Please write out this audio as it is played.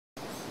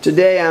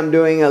Today I'm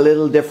doing a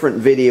little different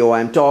video.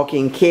 I'm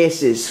talking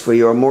cases for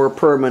your more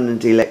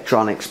permanent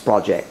electronics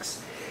projects.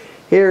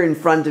 Here in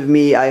front of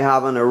me I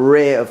have an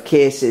array of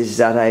cases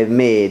that I've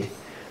made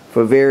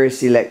for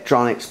various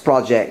electronics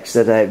projects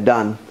that I've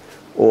done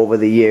over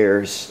the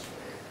years.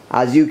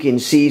 As you can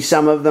see,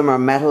 some of them are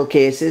metal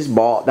cases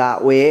bought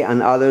that way,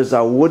 and others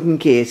are wooden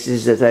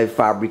cases that I've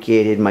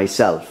fabricated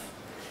myself.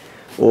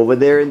 Over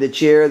there in the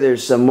chair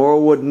there's some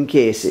more wooden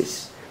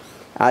cases.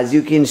 As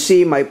you can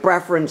see, my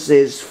preference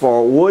is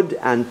for wood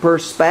and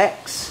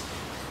perspex,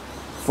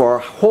 for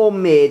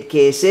homemade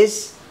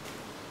cases,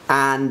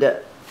 and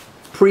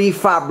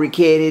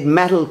prefabricated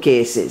metal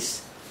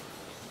cases.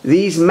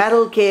 These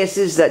metal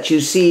cases that you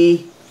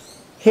see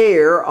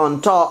here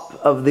on top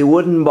of the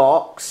wooden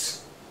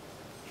box,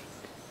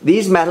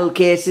 these metal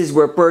cases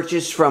were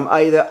purchased from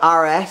either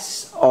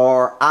RS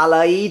or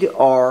Allied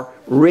or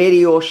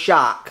Radio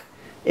Shack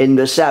in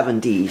the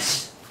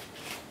 70s.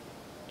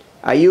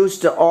 I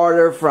used to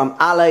order from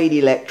Allied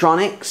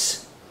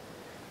Electronics,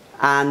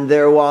 and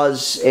there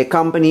was a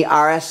company,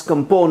 RS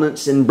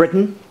Components, in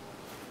Britain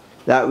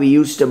that we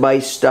used to buy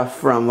stuff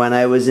from when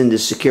I was in the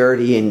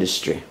security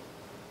industry.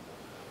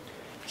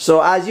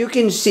 So as you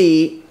can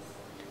see,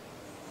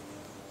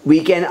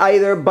 we can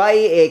either buy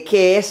a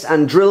case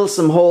and drill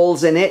some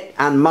holes in it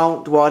and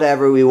mount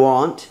whatever we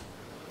want,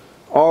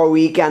 or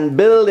we can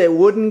build a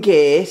wooden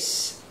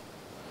case.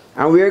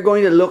 And we're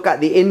going to look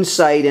at the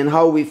inside and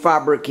how we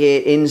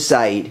fabricate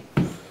inside.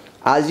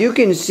 As you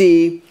can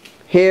see,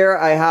 here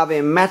I have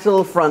a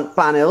metal front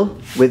panel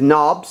with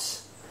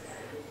knobs.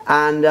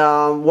 And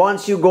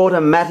once you go to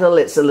metal,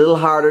 it's a little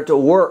harder to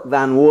work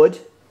than wood.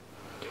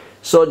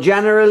 So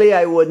generally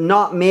I would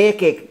not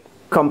make a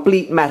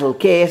complete metal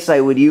case.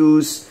 I would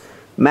use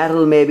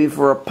metal maybe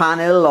for a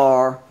panel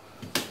or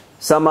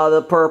some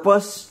other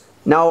purpose.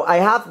 Now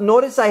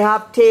notice I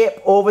have tape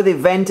over the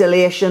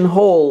ventilation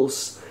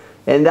holes.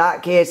 In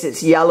that case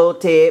it's yellow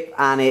tape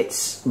and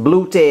it's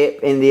blue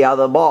tape in the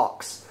other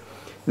box.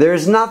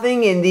 There's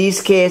nothing in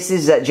these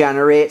cases that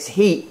generates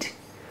heat,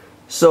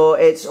 so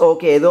it's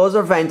okay. Those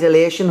are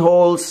ventilation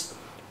holes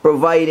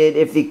provided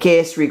if the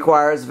case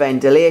requires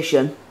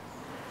ventilation,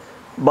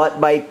 but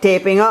by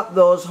taping up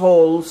those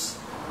holes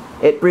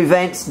it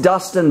prevents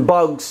dust and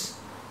bugs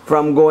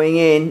from going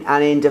in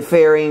and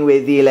interfering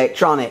with the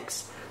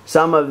electronics.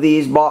 Some of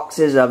these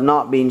boxes have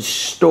not been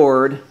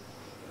stored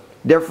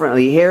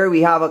differently. Here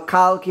we have a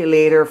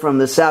calculator from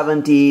the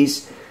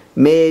 70s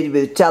made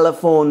with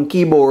telephone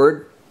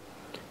keyboard,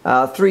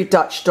 3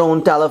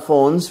 touch-tone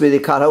telephones with a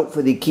cutout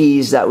for the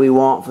keys that we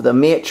want for the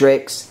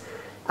matrix,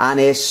 and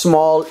a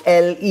small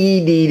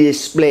LED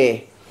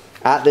display.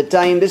 At the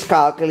time this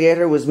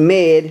calculator was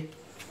made,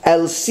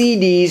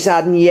 LCDs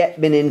hadn't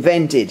yet been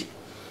invented.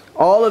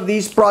 All of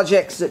these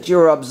projects that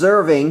you're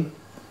observing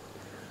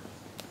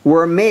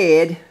were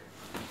made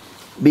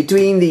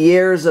between the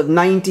years of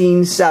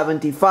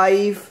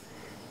 1975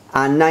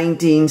 and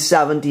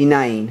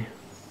 1979.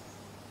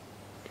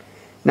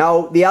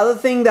 Now the other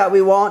thing that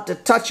we want to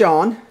touch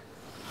on,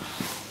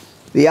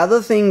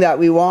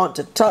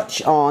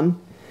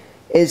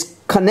 is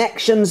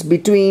connections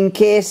between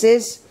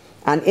cases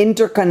and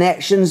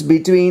interconnections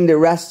between the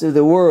rest of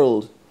the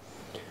world.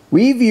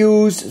 We've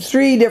used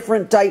 3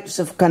 different types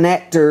of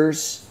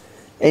connectors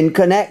in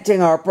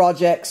connecting our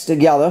projects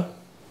together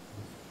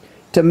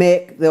to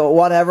make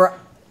whatever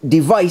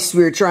device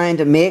we're trying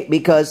to make,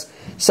 because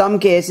some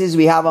cases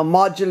we have a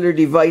modular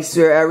device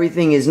where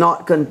everything is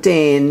not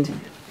contained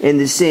in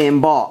the same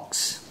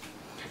box.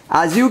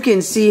 As you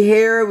can see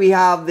here, we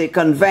have the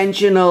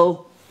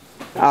conventional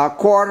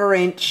 1/4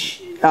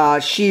 inch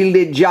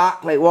shielded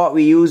jack, like what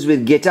we use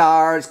with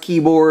guitars,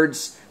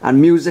 keyboards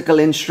and musical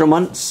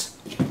instruments.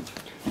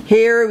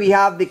 Here we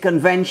have the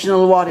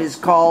conventional, what is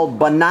called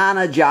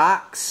banana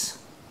jacks.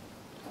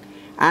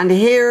 And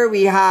here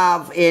we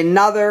have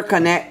another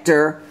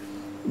connector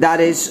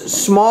that is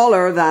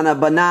smaller than a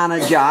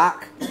banana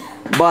jack,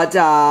 but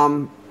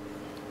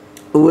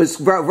was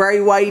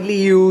very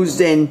widely used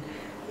in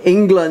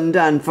England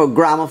and for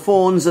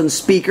gramophones and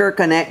speaker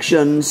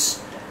connections,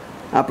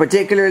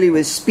 particularly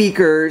with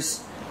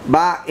speakers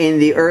back in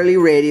the early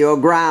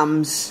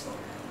radiograms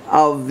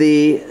of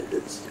the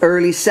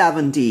early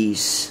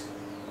 70s.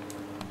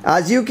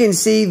 As you can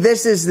see,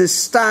 this is the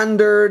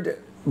standard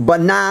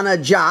banana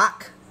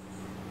jack.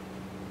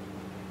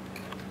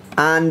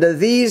 And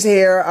these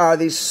here are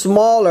the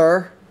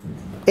smaller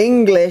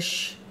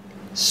English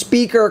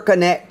speaker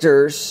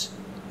connectors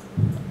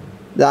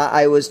that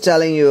I was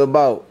telling you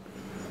about.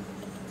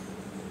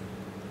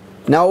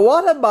 Now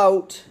what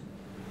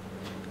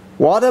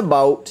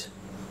about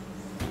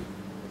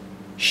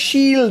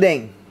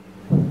shielding?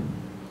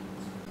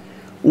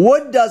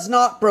 Wood does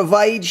not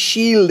provide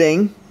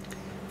shielding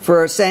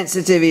for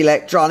sensitive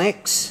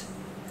electronics,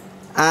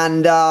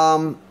 and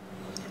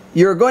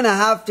you're going to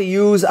have to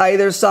use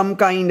either some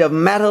kind of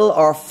metal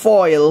or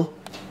foil.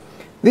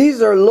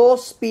 These are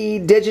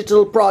low-speed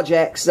digital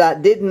projects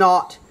that did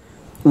not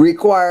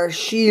require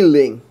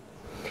shielding.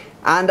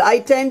 And I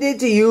tended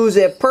to use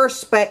a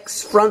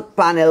perspex front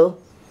panel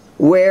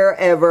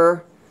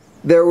wherever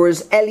there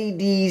was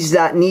LEDs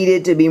that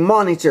needed to be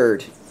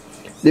monitored.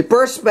 The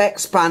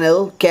perspex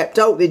panel kept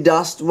out the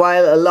dust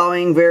while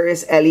allowing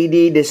various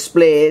LED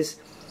displays,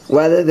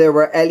 whether there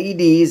were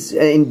LEDs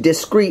in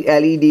discrete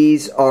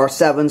LEDs or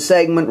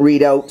 7-segment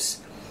readouts,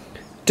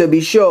 to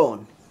be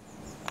shown.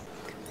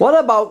 What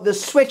about the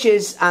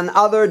switches and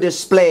other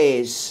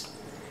displays?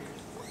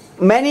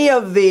 Many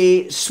of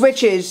the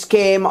switches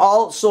came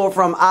also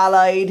from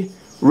Allied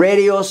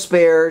Radio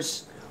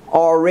Spares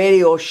or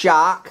Radio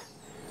Shack,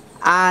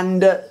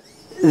 and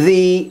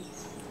the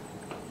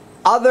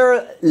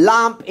other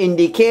lamp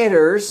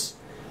indicators,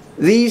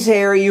 these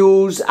here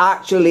use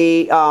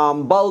actually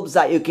bulbs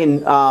that you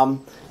can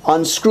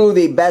unscrew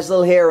the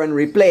bezel here and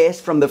replace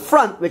from the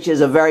front, which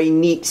is a very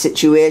neat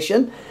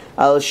situation.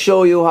 I'll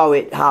show you how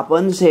it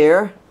happens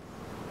here.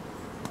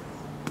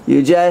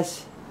 You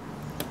just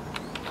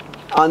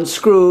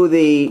unscrew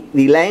the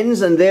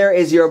lens, and there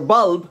is your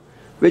bulb,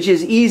 which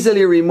is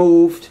easily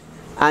removed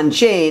and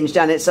changed,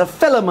 and it's a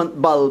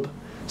filament bulb.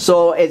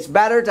 So it's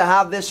better to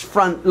have this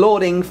front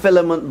loading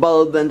filament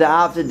bulb than to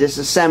have to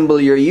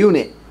disassemble your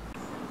unit.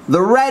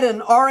 The red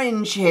and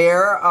orange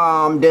here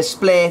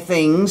display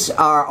things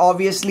are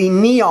obviously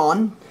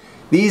neon.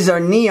 These are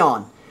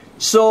neon.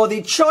 So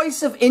the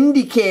choice of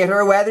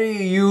indicator, whether you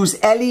use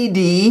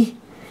LED,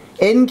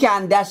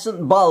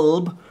 incandescent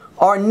bulb,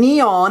 or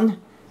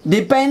neon,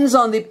 depends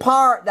on the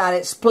part that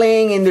it's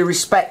playing in the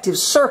respective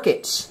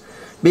circuits.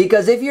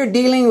 Because if you're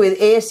dealing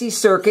with AC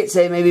circuits,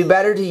 it may be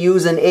better to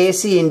use an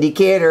AC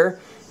indicator.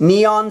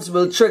 Neons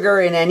will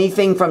trigger in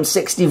anything from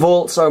 60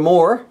 volts or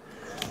more.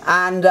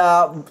 And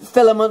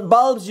filament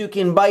bulbs you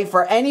can buy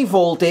for any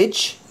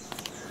voltage.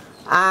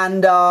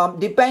 And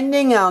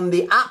depending on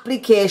the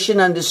application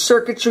and the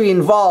circuitry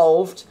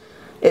involved,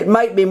 it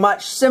might be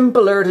much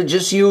simpler to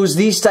just use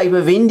these type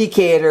of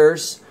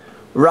indicators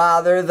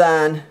rather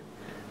than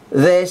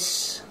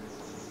this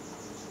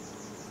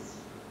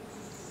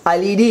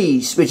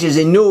LEDs, which is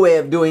a new way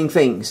of doing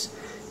things.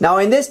 Now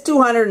in this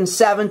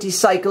 270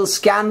 cycle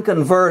scan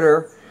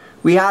converter,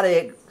 we had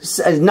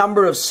a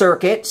number of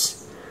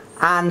circuits,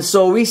 and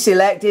so we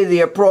selected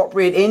the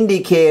appropriate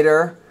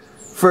indicator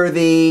for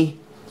the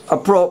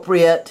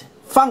appropriate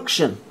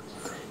function.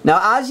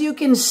 Now as you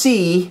can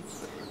see,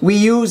 we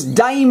use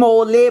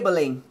DYMO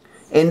labeling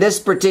in this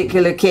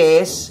particular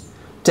case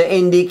to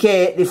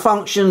indicate the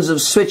functions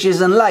of switches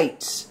and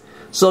lights.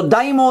 So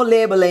DYMO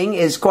labeling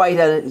is quite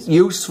a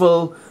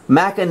useful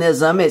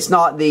mechanism. It's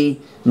not the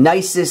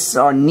nicest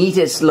or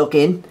neatest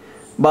looking,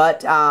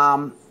 but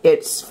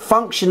it's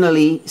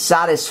functionally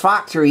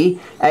satisfactory,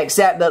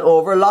 except that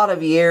over a lot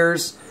of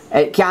years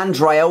it can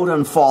dry out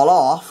and fall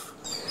off.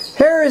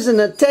 Here is an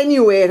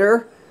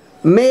attenuator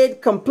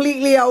made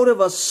completely out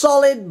of a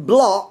solid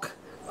block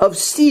of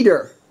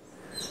cedar.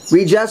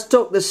 We just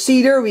took the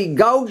cedar, we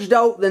gouged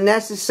out the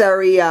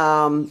necessary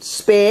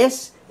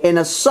space in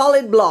a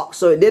solid block,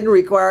 so it didn't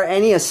require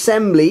any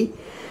assembly.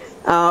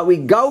 We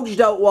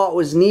gouged out what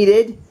was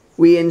needed.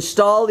 We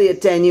installed the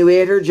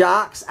attenuator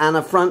jacks and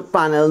a front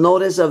panel,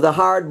 notice, of the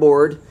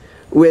hardboard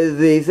with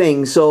the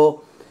thing.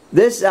 So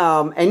this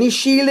any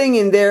shielding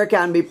in there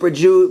can be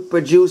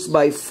produced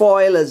by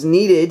foil as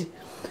needed,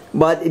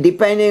 but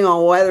depending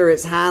on whether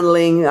it's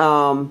handling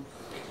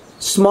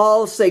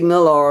small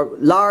signal or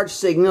large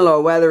signal,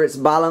 or whether it's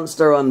balanced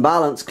or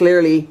unbalanced,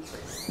 clearly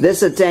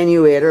this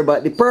attenuator,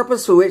 but the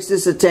purpose for which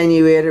this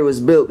attenuator was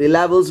built, the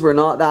levels were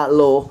not that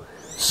low,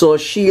 so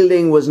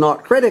shielding was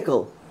not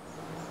critical.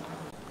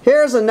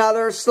 Here's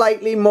another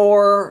slightly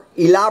more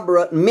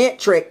elaborate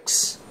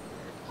matrix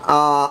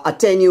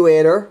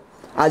attenuator.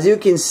 As you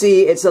can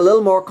see, it's a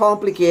little more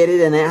complicated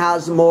and it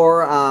has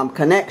more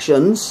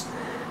connections,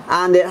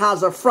 and it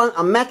has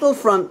a metal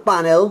front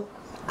panel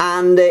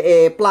and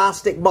a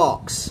plastic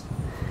box.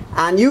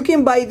 And you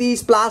can buy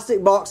these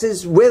plastic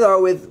boxes with or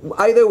with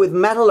either with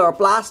metal or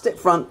plastic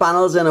front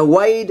panels in a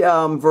wide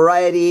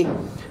variety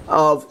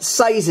of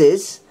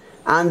sizes,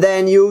 and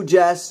then you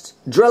just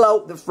drill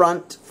out the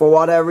front for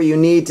whatever you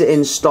need to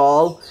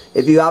install.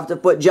 If you have to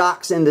put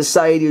jacks in the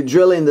side, you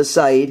drill in the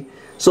side.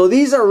 So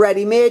these are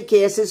ready-made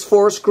cases,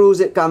 4 screws,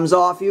 it comes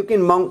off. You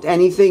can mount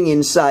anything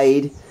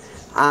inside,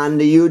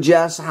 and you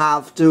just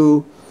have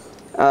to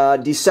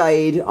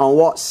decide on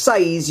what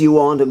size you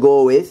want to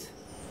go with.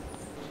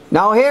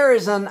 Now here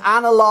is an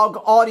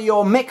analog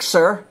audio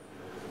mixer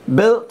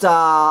built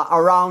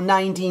around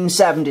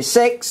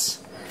 1976.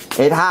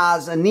 It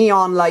has a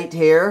neon light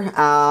here,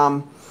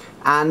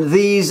 and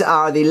these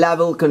are the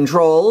level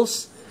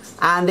controls.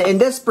 And in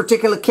this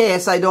particular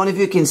case, I don't know if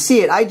you can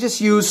see it, I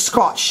just used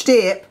Scotch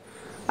tape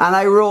and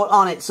I wrote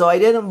on it, so I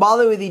didn't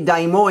bother with the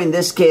DYMO in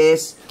this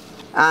case.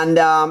 And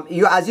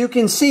as you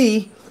can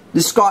see,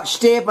 the Scotch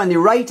tape and the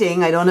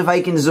writing, I don't know if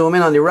I can zoom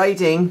in on the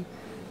writing,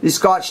 the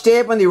Scotch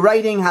tape and the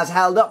writing has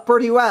held up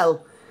pretty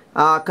well,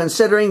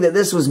 considering that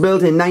this was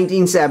built in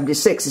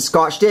 1976. The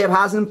Scotch tape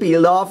hasn't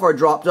peeled off or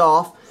dropped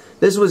off.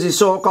 This was the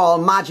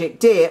so-called magic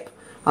tape,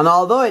 and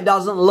although it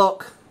doesn't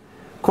look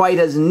quite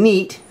as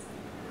neat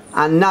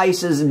and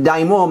nice as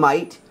DYMO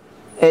might,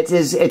 it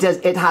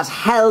has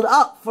held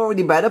up for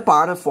the better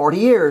part of 40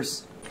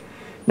 years.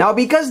 Now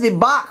because the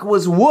back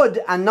was wood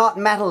and not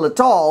metal at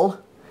all,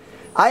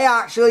 I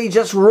actually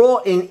just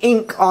wrote in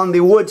ink on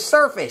the wood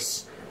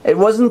surface. It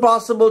wasn't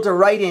possible to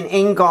write in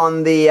ink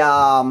on the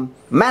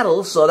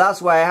metal, so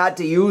that's why I had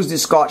to use the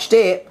Scotch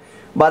tape.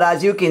 But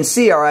as you can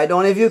see, or I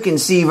don't know if you can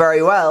see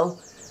very well,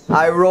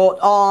 I wrote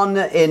on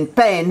in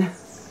pen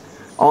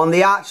on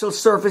the actual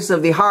surface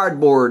of the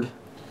hardboard.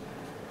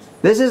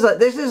 This is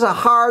a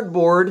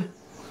hardboard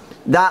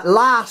that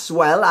lasts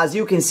well. As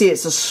you can see,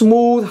 it's a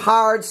smooth,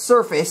 hard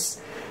surface.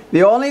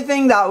 The only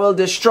thing that will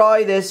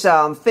destroy this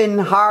thin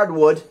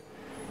hardwood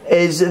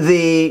is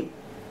the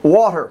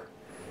water.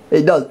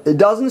 It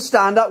doesn't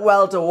stand up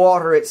well to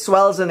water. It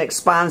swells and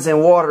expands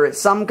in water. It's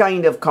some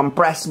kind of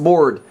compressed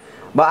board.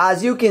 But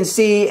as you can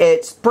see,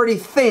 it's pretty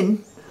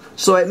thin,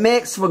 so it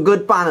makes for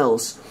good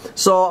panels.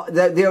 So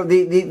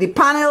the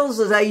panels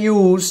that I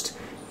used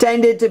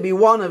tended to be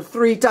one of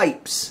three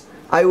types.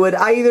 I would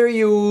either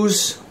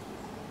use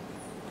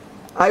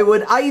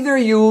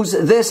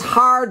this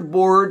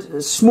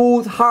hardboard,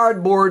 smooth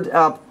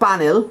hardboard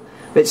panel.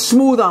 It's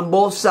smooth on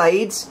both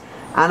sides,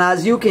 and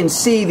as you can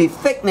see, the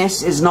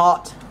thickness is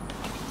not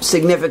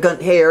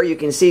significant here. You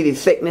can see the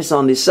thickness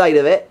on the side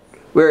of it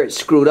where it's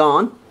screwed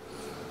on.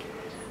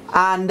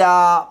 And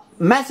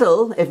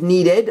metal if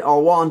needed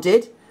or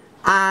wanted,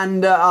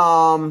 and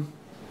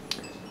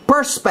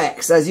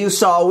perspex, as you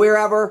saw,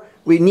 wherever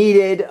we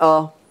needed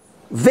a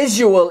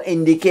visual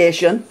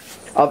indication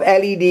of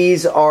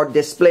LEDs or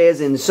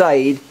displays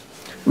inside,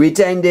 we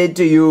tended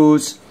to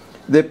use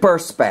the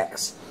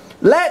perspex.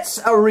 Let's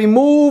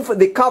remove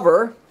the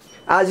cover.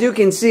 As you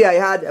can see, I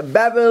had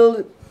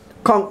beveled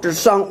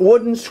countersunk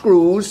wooden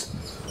screws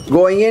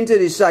going into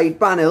the side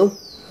panel,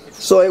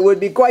 so it would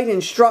be quite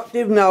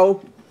instructive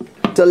now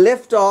to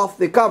lift off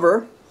the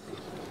cover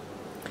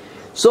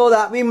so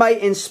that we might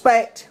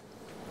inspect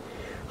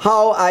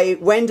how I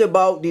went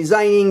about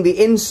designing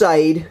the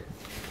inside.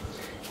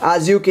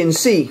 As you can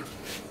see,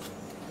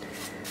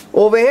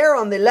 over here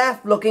on the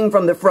left, looking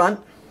from the front,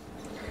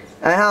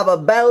 I have a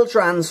bell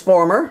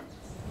transformer.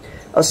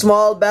 A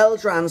small bell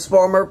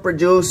transformer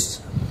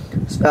produced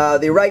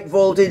the right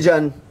voltage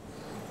and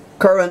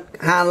current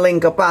handling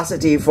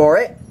capacity for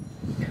it.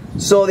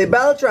 So the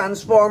bell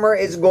transformer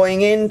is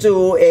going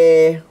into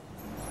a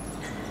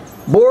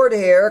board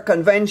here,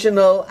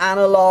 conventional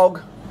analog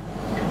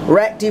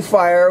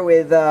rectifier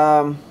with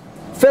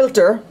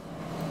filter.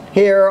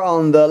 Here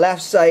on the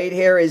left side,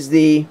 here is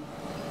the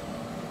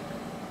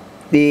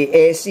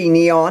AC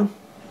neon.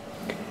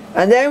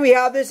 And then we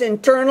have this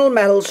internal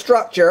metal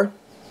structure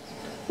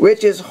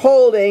which is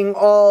holding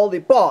all the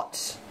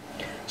pots,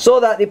 so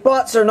that the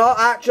pots are not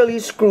actually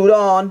screwed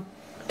on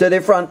to the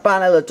front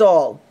panel at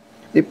all.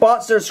 The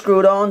pots are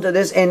screwed on to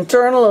this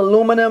internal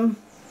aluminum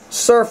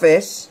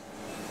surface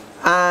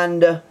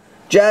and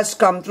just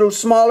come through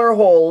smaller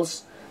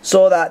holes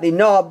so that the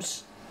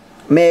knobs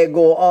may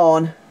go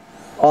on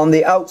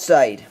the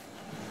outside.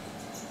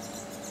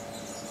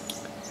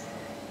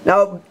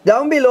 Now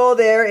down below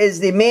there is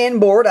the main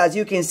board. As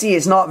you can see,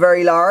 it's not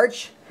very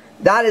large.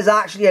 That is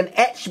actually an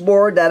etch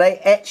board that I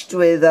etched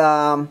with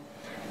the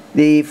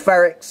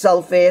ferric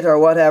sulfate or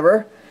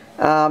whatever.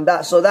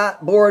 So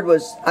that board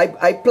was,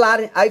 I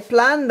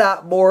planned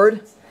that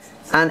board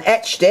and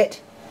etched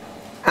it,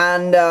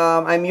 and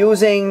I'm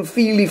using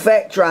field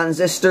effect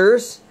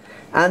transistors,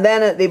 and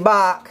then at the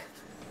back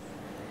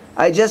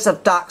I just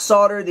have tack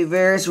soldered the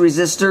various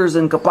resistors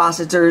and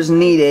capacitors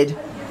needed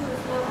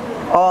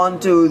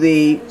onto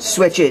the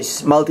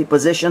switches,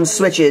 multi-position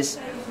switches,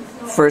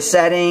 for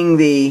setting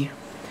the,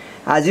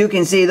 as you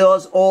can see,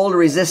 those old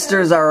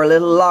resistors are a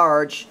little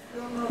large,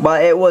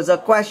 but it was a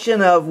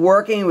question of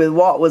working with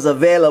what was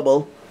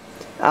available,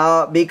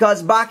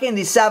 because back in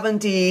the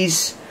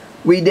 70s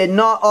we did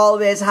not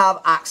always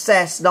have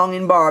access down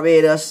in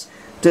Barbados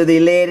to the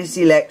latest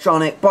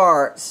electronic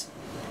parts.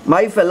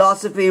 My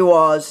philosophy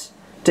was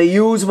to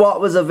use what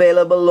was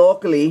available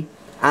locally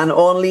and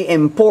only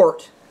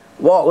import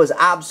what was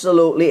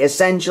absolutely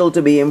essential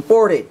to be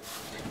imported.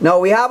 Now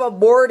we have a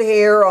board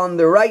here on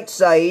the right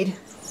side,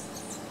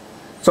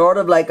 sort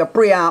of like a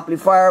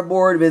preamplifier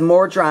board with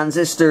more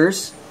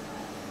transistors,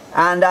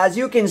 and as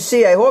you can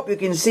see, I hope you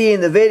can see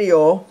in the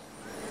video,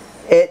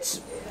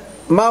 it's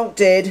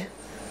mounted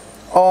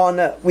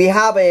on, we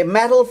have a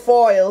metal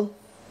foil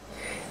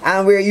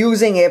and we're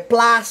using a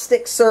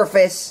plastic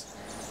surface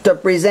to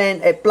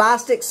present. A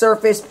plastic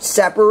surface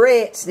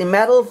separates the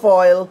metal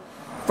foil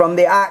from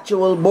the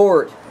actual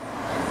board,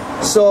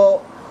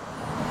 so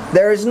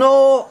there is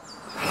no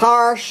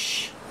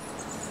harsh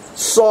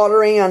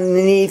soldering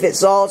underneath.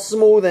 It's all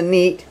smooth and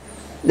neat.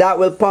 That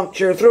will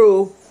puncture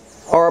through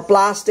our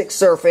plastic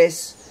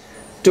surface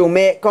to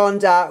make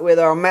contact with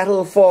our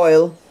metal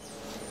foil,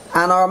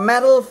 and our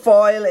metal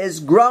foil is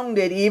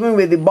grounded even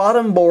with the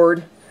bottom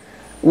board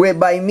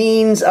by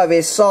means of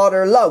a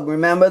solder lug.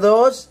 Remember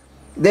those?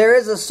 There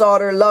is a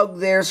solder lug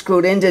there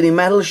screwed into the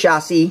metal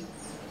chassis,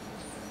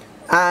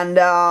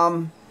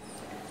 and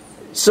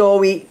so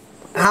we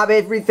have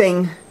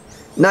everything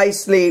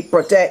nicely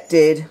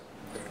protected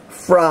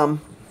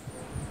from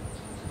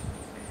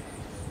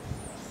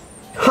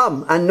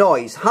hum and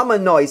noise.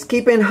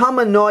 Keeping hum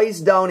and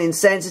noise down in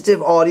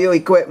sensitive audio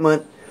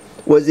equipment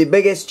was the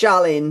biggest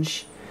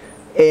challenge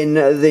in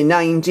the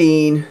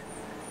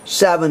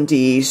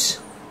 1970s.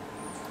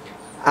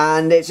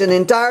 And it's an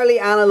entirely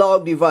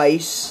analog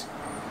device,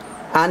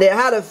 and it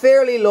had a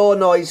fairly low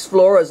noise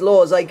floor, as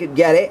low as I could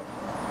get it.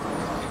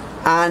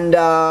 And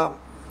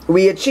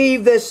we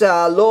achieved this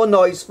low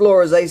noise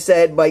floor, as I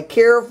said, by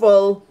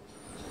careful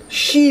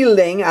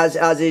shielding, as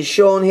is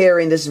shown here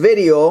in this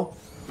video,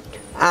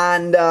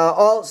 and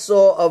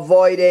also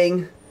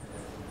avoiding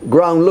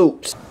ground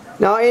loops.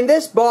 Now in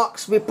this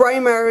box we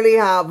primarily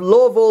have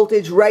low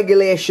voltage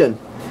regulation.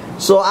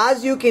 So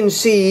as you can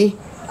see,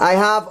 I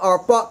have our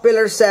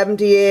popular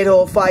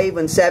 7805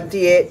 and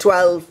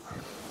 7812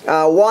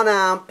 1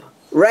 amp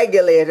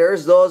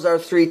regulators. Those are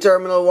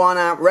 3-terminal 1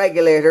 amp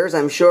regulators.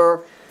 I'm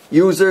sure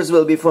users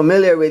will be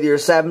familiar with your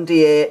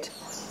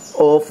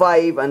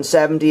 7805 and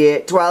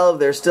 7812.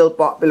 They're still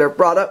popular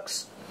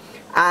products.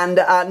 And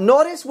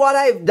notice what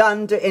I've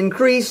done to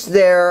increase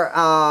their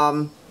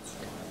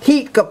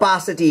heat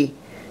capacity.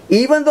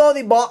 Even though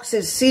the box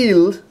is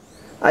sealed,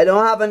 I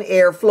don't have an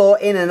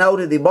airflow in and out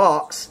of the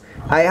box.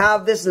 I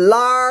have this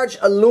large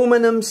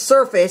aluminum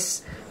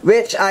surface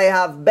which I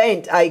have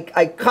bent.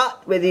 I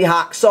cut with the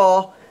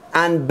hacksaw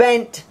and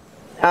bent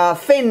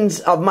fins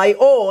of my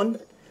own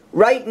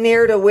right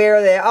near to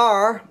where they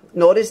are.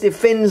 Notice the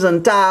fins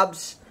and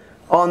tabs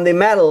on the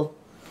metal.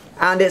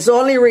 And it's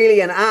only really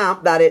an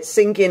amp that it's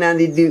sinking, and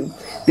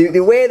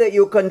the way that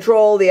you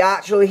control the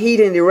actual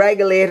heat in the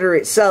regulator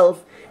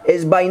itself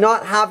is by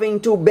not having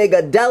too big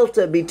a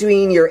delta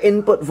between your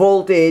input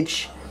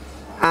voltage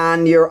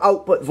and your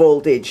output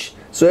voltage.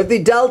 So if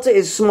the delta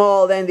is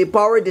small, then the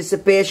power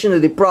dissipation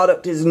of the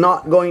product is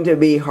not going to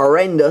be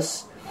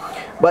horrendous.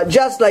 But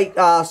just like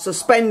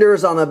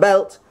suspenders on a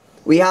belt,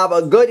 we have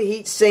a good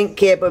heat sink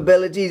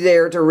capability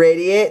there to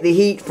radiate the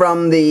heat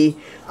from the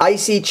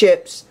IC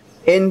chips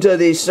into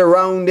the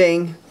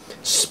surrounding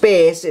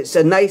space. It's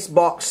a nice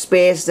box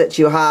space that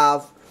you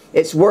have.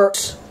 It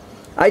works.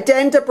 I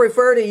tend to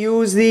prefer to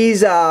use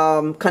these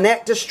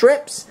connector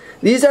strips.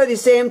 These are the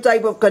same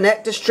type of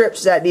connector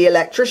strips that the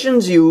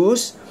electricians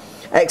use,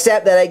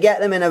 except that I get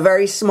them in a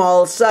very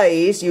small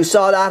size. You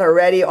saw that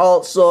already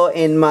also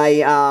in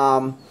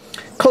my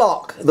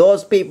clock.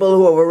 Those people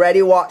who have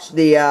already watched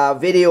the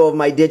video of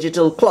my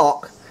digital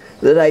clock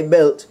that I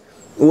built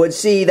would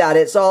see that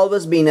it's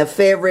always been a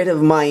favorite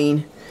of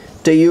mine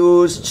to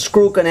use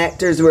screw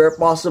connectors where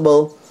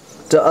possible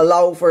to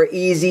allow for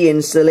easy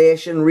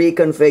installation,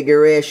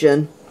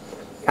 reconfiguration,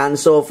 and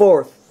so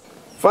forth.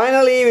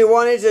 Finally, we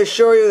wanted to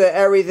show you that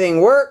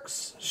everything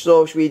works.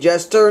 So we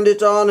just turned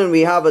it on and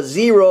we have a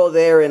 0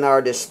 there in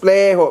our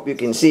display. Hope you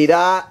can see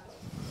that.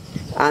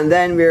 And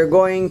then we're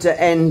going to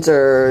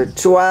enter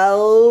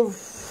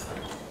 12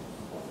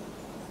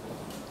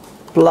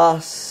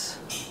 plus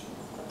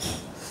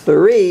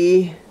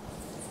 3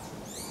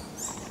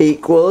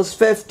 equals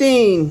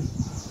 15.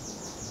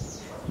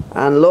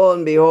 And lo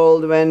and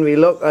behold, when we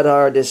look at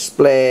our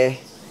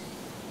display,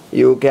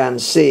 you can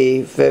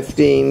see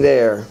 15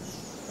 there.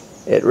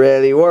 It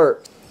really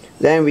worked.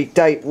 Then we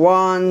type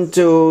 1,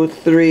 2,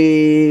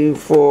 3,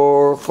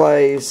 4,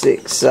 5,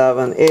 6,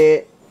 7,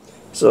 8.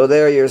 So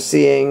there you're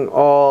seeing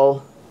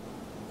all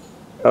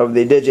of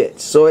the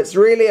digits. So it's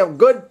really a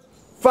good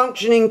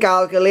functioning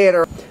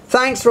calculator.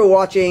 Thanks for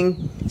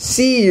watching.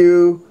 See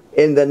you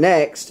in the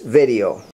next video.